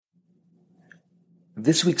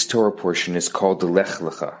This week's Torah portion is called the Lech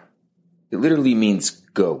Lecha. It literally means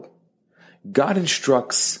go. God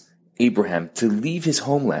instructs Abraham to leave his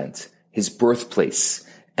homeland, his birthplace,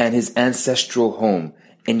 and his ancestral home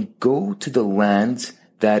and go to the land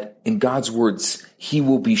that, in God's words, he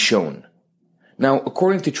will be shown. Now,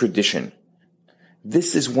 according to tradition,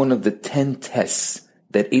 this is one of the 10 tests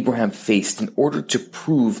that Abraham faced in order to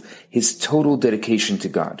prove his total dedication to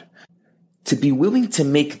God. To be willing to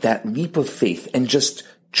make that leap of faith and just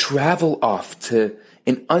travel off to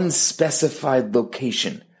an unspecified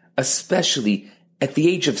location, especially at the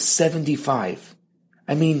age of 75.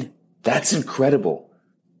 I mean, that's incredible.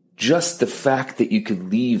 Just the fact that you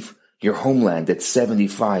could leave your homeland at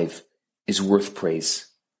 75 is worth praise.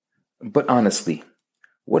 But honestly,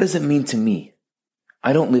 what does it mean to me?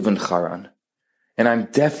 I don't live in Haran, and I'm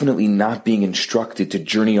definitely not being instructed to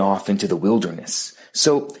journey off into the wilderness.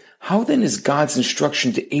 So how then is God's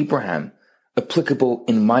instruction to Abraham applicable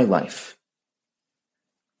in my life?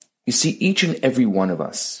 You see, each and every one of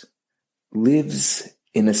us lives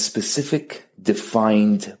in a specific,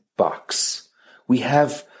 defined box. We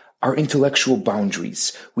have our intellectual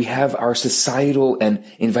boundaries. We have our societal and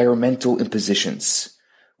environmental impositions.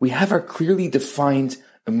 We have our clearly defined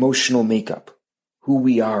emotional makeup, who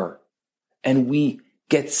we are, and we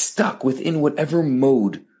get stuck within whatever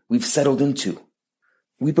mode we've settled into.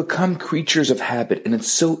 We become creatures of habit, and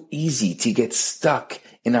it's so easy to get stuck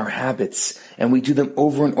in our habits, and we do them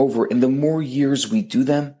over and over, and the more years we do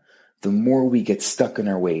them, the more we get stuck in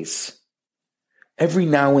our ways. Every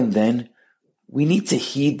now and then, we need to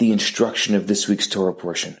heed the instruction of this week's Torah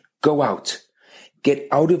portion. Go out. Get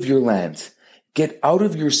out of your land. Get out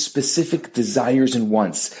of your specific desires and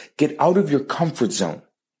wants. Get out of your comfort zone.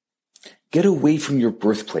 Get away from your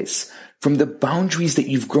birthplace, from the boundaries that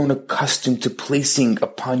you've grown accustomed to placing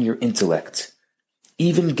upon your intellect.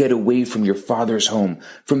 Even get away from your father's home,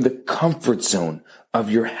 from the comfort zone of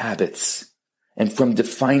your habits, and from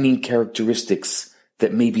defining characteristics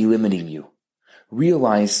that may be limiting you.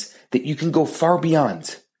 Realize that you can go far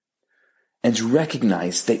beyond, and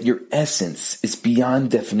recognize that your essence is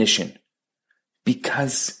beyond definition,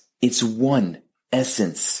 because it's one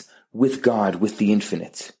essence with God, with the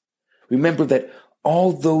infinite. Remember that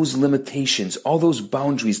all those limitations, all those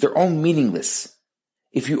boundaries, they're all meaningless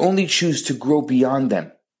if you only choose to grow beyond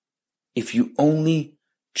them, if you only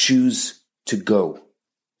choose to go.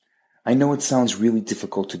 I know it sounds really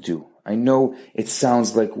difficult to do. I know it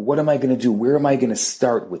sounds like, what am I going to do? Where am I going to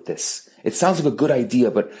start with this? It sounds like a good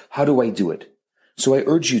idea, but how do I do it? So I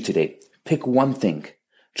urge you today, pick one thing,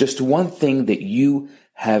 just one thing that you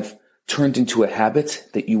have turned into a habit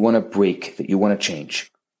that you want to break, that you want to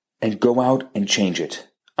change, and go out and change it.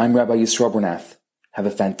 I'm Rabbi Yisrael Bernath. Have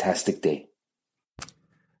a fantastic day.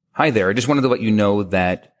 Hi there. I just wanted to let you know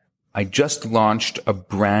that I just launched a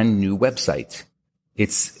brand new website.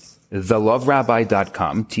 It's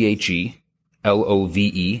theloverabbi.com,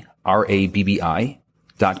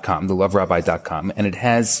 TheLoverabbi.com, theloverabbi.com. And it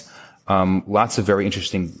has lots of very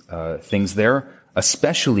interesting things there.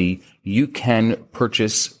 Especially, you can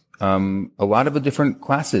purchase a lot of the different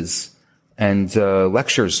classes and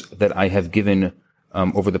lectures that I have given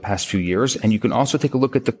over the past few years. And you can also take a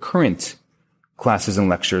look at the current classes and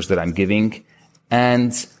lectures that I'm giving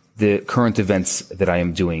and the current events that I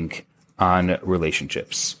am doing on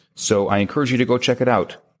relationships. So I encourage you to go check it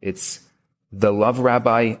out. It's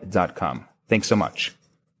theloverabbi.com. Thanks so much.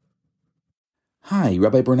 Hi,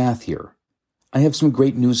 Rabbi Bernath here. I have some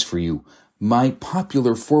great news for you. My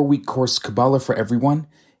popular 4-week course, Kabbalah for Everyone,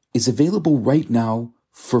 is available right now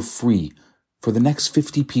for free for the next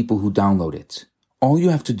 50 people who download it. All you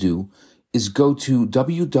have to do is go to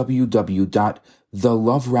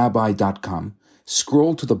www.theloverabbi.com,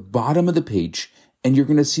 scroll to the bottom of the page, and you're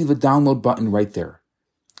going to see the download button right there.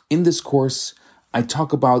 In this course, I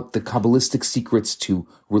talk about the Kabbalistic secrets to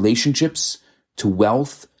relationships, to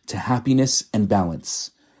wealth, to happiness, and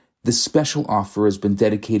balance. This special offer has been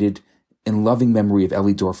dedicated in loving memory of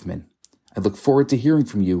Ellie Dorfman. I look forward to hearing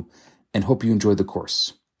from you and hope you enjoy the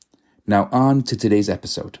course. Now on to today's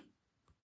episode.